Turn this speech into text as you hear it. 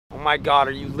my God,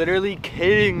 are you literally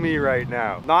kidding me right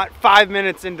now? Not 5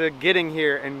 minutes into getting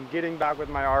here and getting back with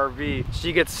my RV,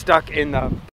 she gets stuck in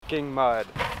the fucking mud.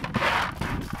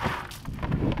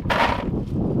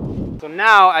 So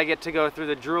now I get to go through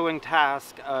the grueling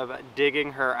task of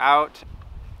digging her out.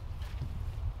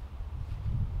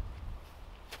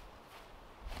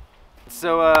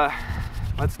 So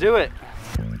let's do it.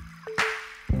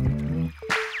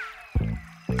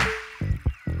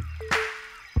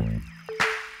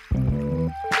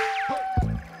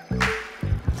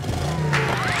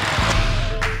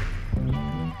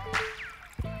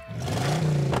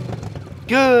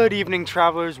 Good evening,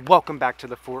 travelers. Welcome back to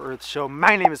the 4Earth Show.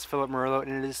 My name is Philip Murillo,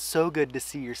 and it is so good to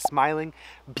see your smiling,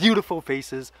 beautiful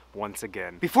faces once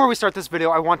again. Before we start this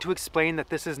video, I want to explain that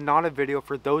this is not a video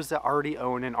for those that already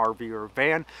own an RV or a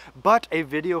van, but a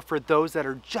video for those that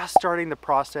are just starting the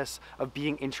process of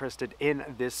being interested in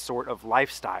this sort of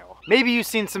lifestyle. Maybe you've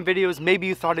seen some videos, maybe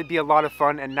you thought it'd be a lot of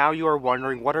fun, and now you are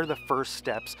wondering what are the first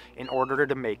steps in order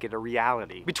to make it a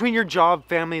reality. Between your job,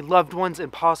 family, loved ones,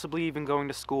 and possibly even going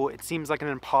to school, it seems like an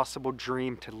impossible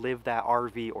dream to live that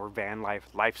RV or van life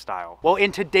lifestyle. Well,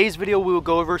 in today's video, we will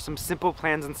go over some simple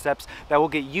plans and steps that will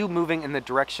get you moving in the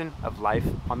direction of life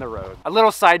on the road. A little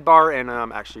sidebar, and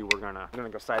actually we're gonna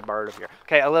go sidebar over here.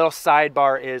 Okay, a little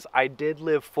sidebar is I did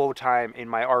live full-time in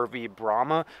my RV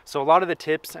Brahma, so a lot of the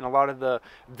tips and a lot of the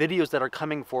videos that are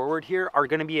coming forward here are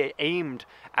gonna be aimed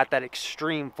at that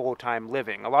extreme full-time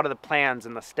living. A lot of the plans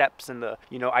and the steps and the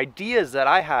ideas that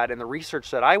I had and the research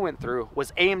that I went through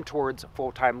was aimed towards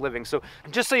full-time living. So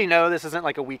just so you know, this isn't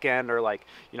like a weekend or like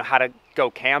how to go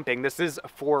camping. This is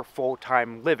for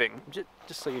full-time living,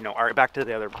 just so you know. All right, back to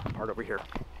the other part over here.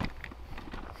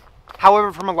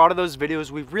 However, from a lot of those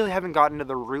videos, we really haven't gotten to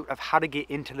the root of how to get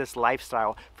into this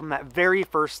lifestyle from that very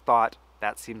first thought.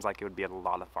 That seems like it would be a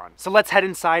lot of fun. So let's head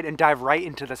inside and dive right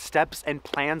into the steps and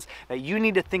plans that you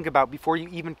need to think about before you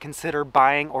even consider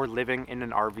buying or living in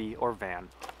an RV or van.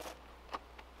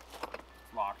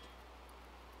 It's locked.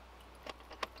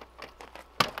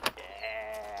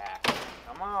 Yeah,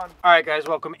 come on. All right, guys,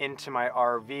 welcome into my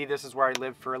RV. This is where I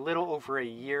lived for a little over a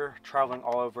year, traveling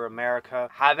all over America,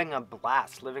 having a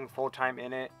blast, living full-time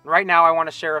in it. Right now, I want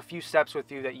to share a few steps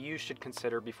with you that you should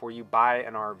consider before you buy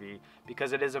an RV,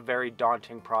 because it is a very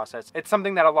daunting process. It's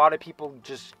something that a lot of people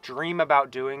just dream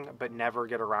about doing but never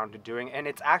get around to doing, and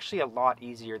it's actually a lot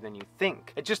easier than you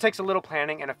think. It just takes a little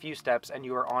planning and a few steps, and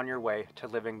you are on your way to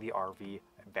living the RV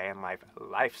van life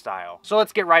lifestyle. So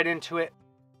let's get right into it.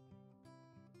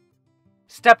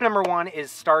 Step number one is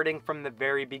starting from the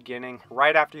very beginning.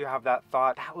 Right after you have that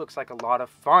thought, that looks like a lot of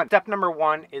fun. Step number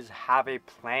one is have a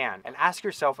plan and ask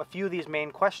yourself a few of these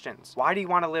main questions. Why do you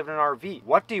want to live in an RV?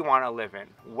 What do you want to live in?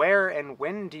 Where and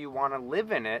when do you want to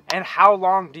live in it? And how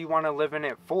long do you want to live in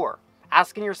it for?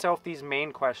 Asking yourself these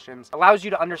main questions allows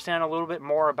you to understand a little bit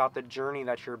more about the journey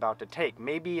that you're about to take.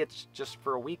 Maybe it's just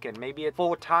for a weekend, maybe it's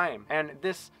full time, and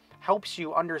this helps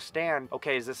you understand,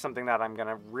 okay, is this something that I'm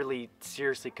gonna really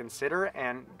seriously consider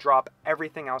and drop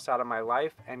everything else out of my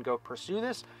life and go pursue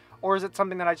this? Or is it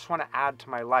something that I just want to add to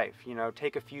my life?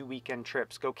 Take a few weekend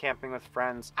trips, go camping with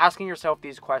friends. Asking yourself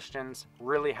these questions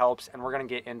really helps, and we're gonna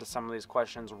get into some of these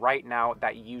questions right now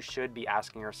that you should be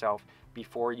asking yourself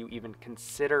before you even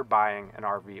consider buying an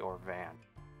RV or van.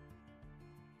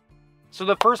 So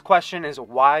the first question is,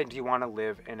 why do you want to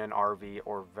live in an RV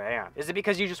or van? Is it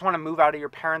because you just want to move out of your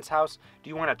parents' house? Do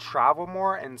you want to travel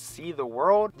more and see the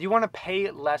world? Do you want to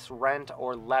pay less rent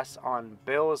or less on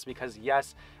bills? Because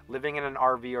yes, living in an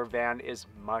RV or van is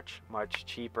much, much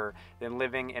cheaper than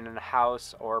living in a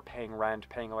house or paying rent,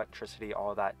 paying electricity,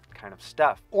 all that kind of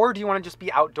stuff. Or do you want to just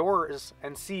be outdoors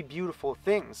and see beautiful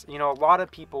things? A lot of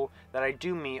people that I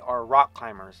do meet are rock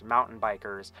climbers, mountain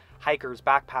bikers, hikers,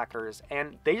 backpackers,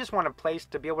 and they just want a place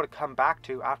to be able to come back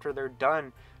to after they're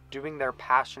done doing their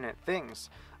passionate things.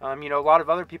 A lot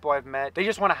of other people I've met, they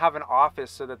just want to have an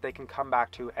office so that they can come back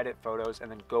to edit photos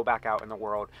and then go back out in the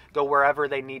world, go wherever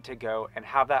they need to go, and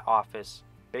have that office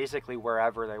basically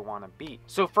wherever they want to be.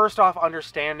 So first off,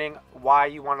 understanding why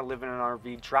you want to live in an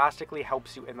RV drastically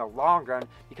helps you in the long run,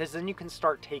 because then you can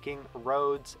start taking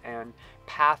roads and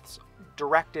paths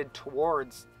directed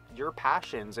towards your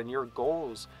passions and your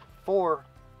goals for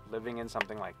living in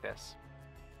something like this.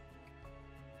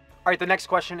 All right, the next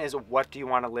question is, what do you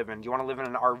want to live in? Do you want to live in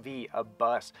an RV, a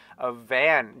bus, a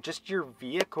van, just your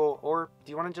vehicle, or do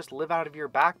you want to just live out of your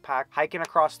backpack hiking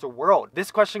across the world?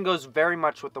 This question goes very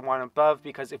much with the one above,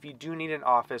 because if you do need an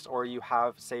office or you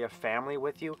have, say, a family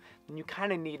with you, then you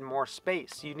kind of need more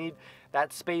space. You need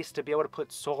that space to be able to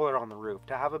put solar on the roof,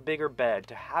 to have a bigger bed,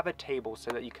 to have a table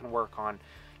so that you can work on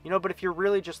But if you're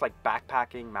really just like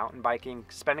backpacking, mountain biking,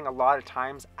 spending a lot of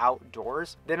times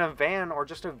outdoors, then a van or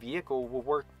just a vehicle will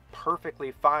work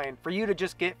perfectly fine for you to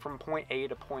just get from point A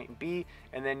to point B,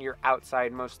 and then you're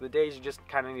outside most of the days. You just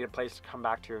kind of need a place to come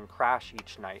back to and crash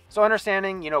each night. So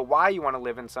understanding, why you want to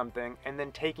live in something, and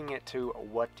then taking it to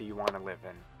what do you want to live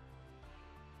in.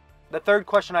 The third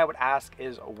question I would ask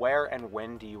is, where and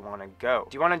when do you want to go?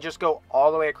 Do you want to just go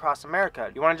all the way across America?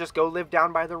 Do you want to just go live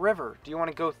down by the river? Do you want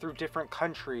to go through different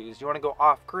countries? Do you want to go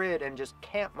off grid and just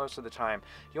camp most of the time?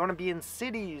 Do you want to be in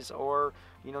cities or,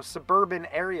 suburban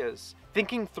areas?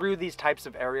 Thinking through these types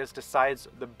of areas decides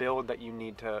the build that you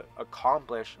need to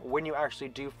accomplish when you actually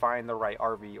do find the right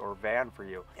RV or van for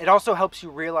you. It also helps you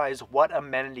realize what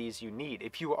amenities you need.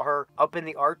 If you are up in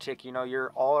the Arctic,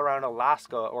 you're all around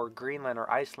Alaska or Greenland or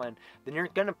Iceland, then you're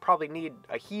gonna probably need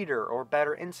a heater or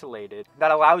better insulated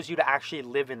that allows you to actually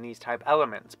live in these type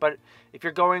elements. But if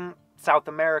you're going South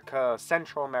America,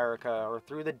 Central America, or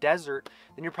through the desert,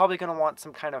 then you're probably going to want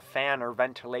some kind of fan or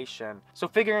ventilation. So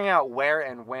figuring out where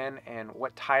and when and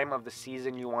what time of the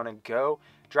season you want to go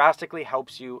drastically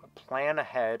helps you plan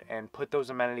ahead and put those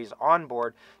amenities on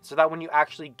board, so that when you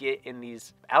actually get in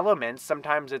these elements,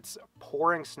 sometimes it's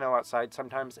pouring snow outside,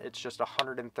 sometimes it's just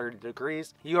 130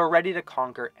 degrees, you are ready to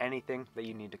conquer anything that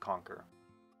you need to conquer.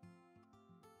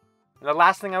 And the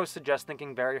last thing I would suggest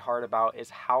thinking very hard about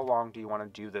is, how long do you want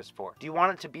to do this for? Do you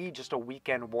want it to be just a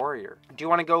weekend warrior? Do you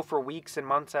want to go for weeks and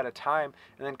months at a time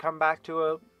and then come back to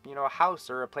a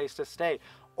house or a place to stay?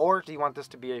 Or do you want this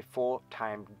to be a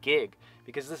full-time gig?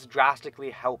 Because this drastically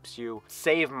helps you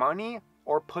save money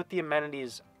or put the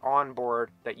amenities on board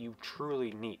that you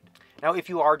truly need. Now, if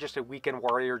you are just a weekend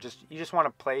warrior, you just want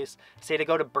a place, say, to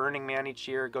go to Burning Man each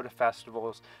year, go to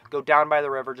festivals, go down by the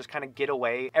river, just kind of get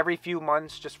away every few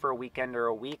months just for a weekend or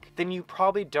a week, then you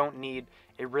probably don't need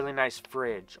a really nice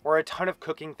fridge or a ton of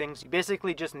cooking things. You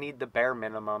basically just need the bare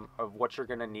minimum of what you're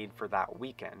going to need for that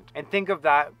weekend. And think of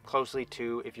that closely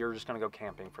too if you're just going to go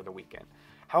camping for the weekend.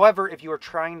 However, if you are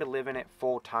trying to live in it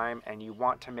full time and you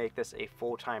want to make this a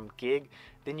full-time gig,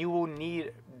 then you will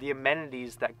need the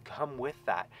amenities that come with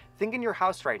that. Think in your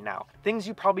house right now. Things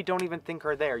you probably don't even think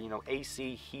are there,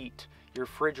 AC, heat, your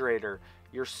refrigerator,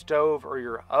 your stove or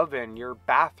your oven, your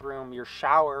bathroom, your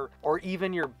shower, or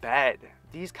even your bed.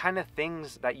 These kind of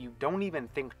things that you don't even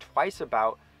think twice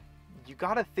about. You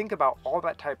gotta think about all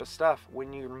that type of stuff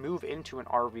when you move into an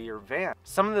RV or van.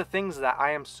 Some of the things that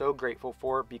I am so grateful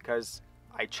for because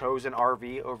I chose an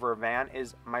RV over a van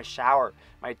is my shower,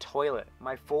 my toilet,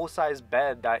 my full-size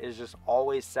bed that is just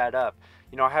always set up.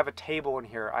 I have a table in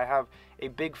here, I have a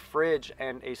big fridge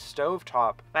and a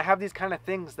stovetop. I have these kind of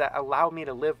things that allow me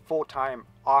to live full-time,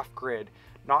 off-grid,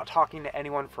 not talking to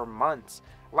anyone for months.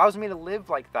 Allows me to live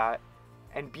like that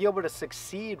and be able to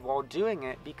succeed while doing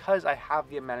it because I have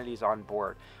the amenities on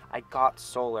board. I got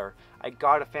solar, I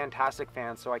got a fantastic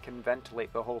fan so I can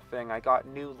ventilate the whole thing, I got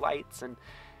new lights, and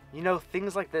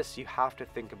things like this you have to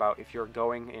think about if you're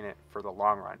going in it for the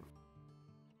long run.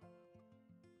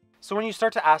 So when you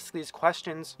start to ask these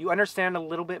questions, you understand a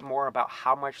little bit more about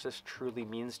how much this truly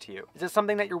means to you. Is it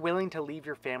something that you're willing to leave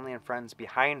your family and friends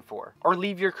behind for? Or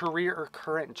leave your career or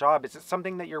current job? Is it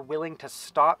something that you're willing to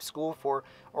stop school for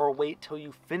or wait till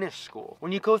you finish school?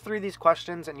 When you go through these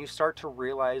questions and you start to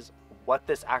realize what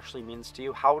this actually means to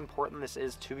you, how important this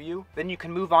is to you, then you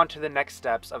can move on to the next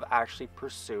steps of actually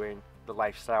pursuing the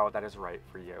lifestyle that is right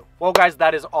for you. Well guys,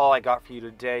 that is all I got for you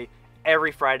today.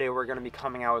 Every Friday we're going to be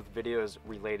coming out with videos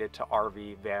related to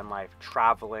RV, van life,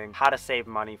 traveling, how to save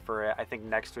money for it. I think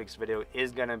next week's video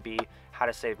is going to be how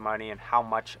to save money and how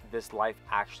much this life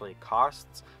actually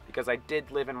costs, because I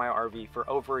did live in my RV for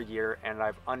over a year and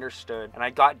I've understood and I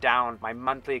got down my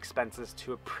monthly expenses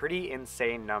to a pretty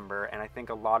insane number, and I think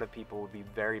a lot of people would be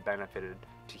very benefited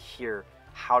to hear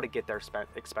how to get their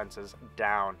expenses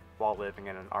down while living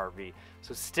in an RV.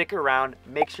 So stick around,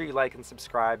 make sure you like and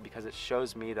subscribe, because it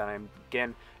shows me that I'm,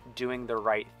 again, doing the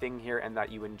right thing here and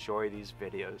that you enjoy these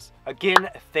videos. Again,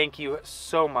 thank you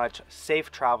so much.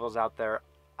 Safe travels out there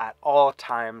at all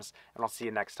times, and I'll see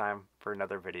you next time for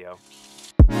another video.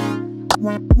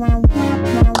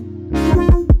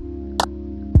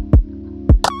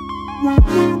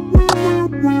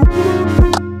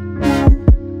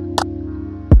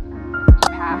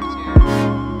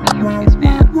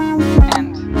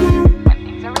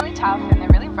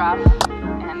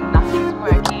 And nothing's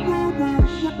working,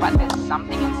 but there's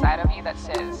something inside of you that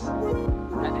says,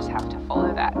 I just have to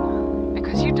follow that,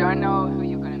 because you don't know who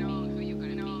you